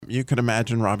you can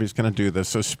imagine Robbie's going to do this.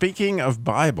 So speaking of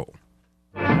Bible.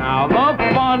 Now the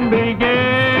fun begins.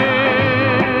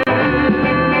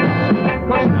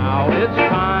 'Cause now it's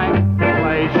time to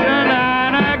play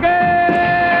shenanigans.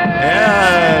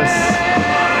 Yes.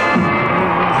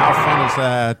 How fun is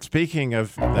that? Speaking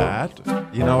of that,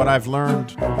 you know what I've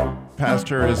learned,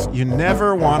 Pastor, is you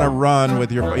never want to run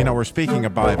with your, we're speaking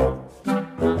of Bible.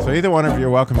 So either one of you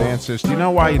are welcome to answer this. Do you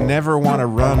know why you never want to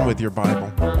run with your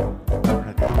Bible?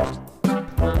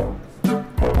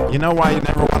 You know why you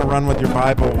never want to run with your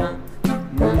Bible,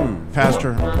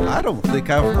 Pastor? I don't think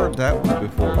I've heard that one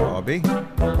before, Robbie.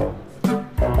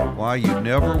 Why you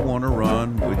never want to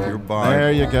run with your Bible.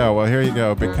 There you go. Well, here you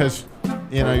go. Because,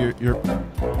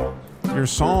 your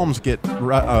Psalms get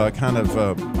kind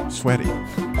of sweaty.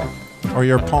 Or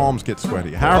your palms get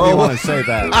sweaty. However you want to say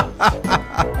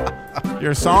that.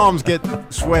 Your Psalms get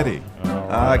sweaty.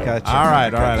 I got you. All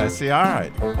right. I see. All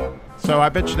right. So I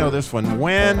bet you know this one.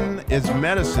 When is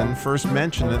medicine first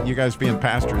mentioned? You guys being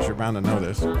pastors, you're bound to know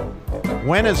this.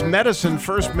 When is medicine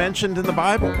first mentioned in the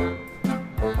Bible?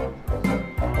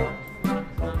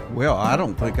 Well, I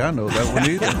don't think I know that one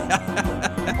either.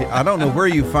 I don't know where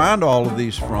you find all of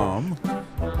these from.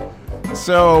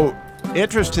 So,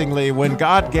 interestingly, when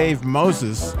God gave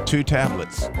Moses 2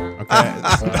 tablets, okay?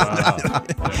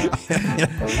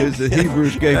 Because the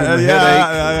Hebrews gave him a headache.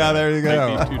 Yeah, there you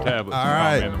go. Take these 2 tablets All and call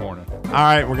right. me in the morning. All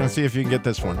right, we're going to see if you can get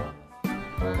this one.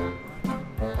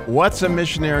 What's a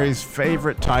missionary's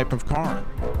favorite type of car?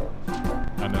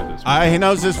 I know this one. He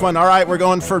knows this one. All right, we're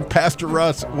going for Pastor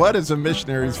Russ. What is a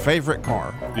missionary's favorite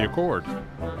car? The Accord.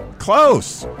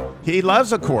 Close. He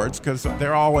loves Accords because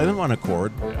they're all in one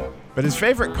Accord. Yeah. But his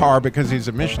favorite car, because he's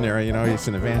a missionary, he's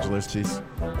an evangelist,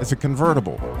 it's a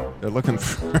convertible. They're looking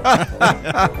for...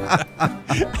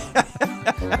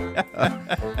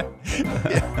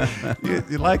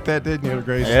 you like that, didn't you,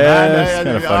 Grace? Yeah, that's kind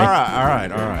of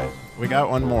funny. All right. We got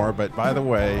one more, but by the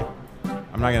way,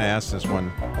 I'm not going to ask this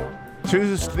one.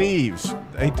 2 thieves,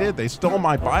 they stole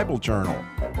my Bible journal.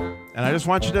 And I just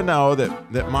want you to know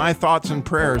that my thoughts and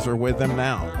prayers are with them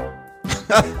now.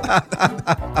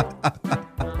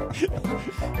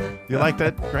 You like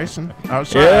that, Grayson? Oh,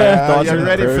 sorry. Yeah, thoughts you're and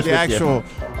ready for prayers the with actual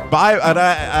Bible. And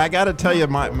I got to tell you,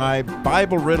 my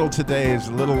Bible riddle today is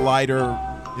a little lighter,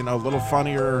 a little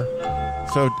funnier.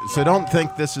 So don't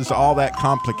think this is all that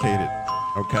complicated,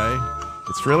 okay?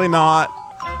 It's really not.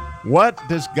 What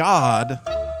does God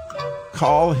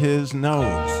call his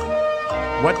nose?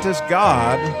 What does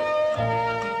God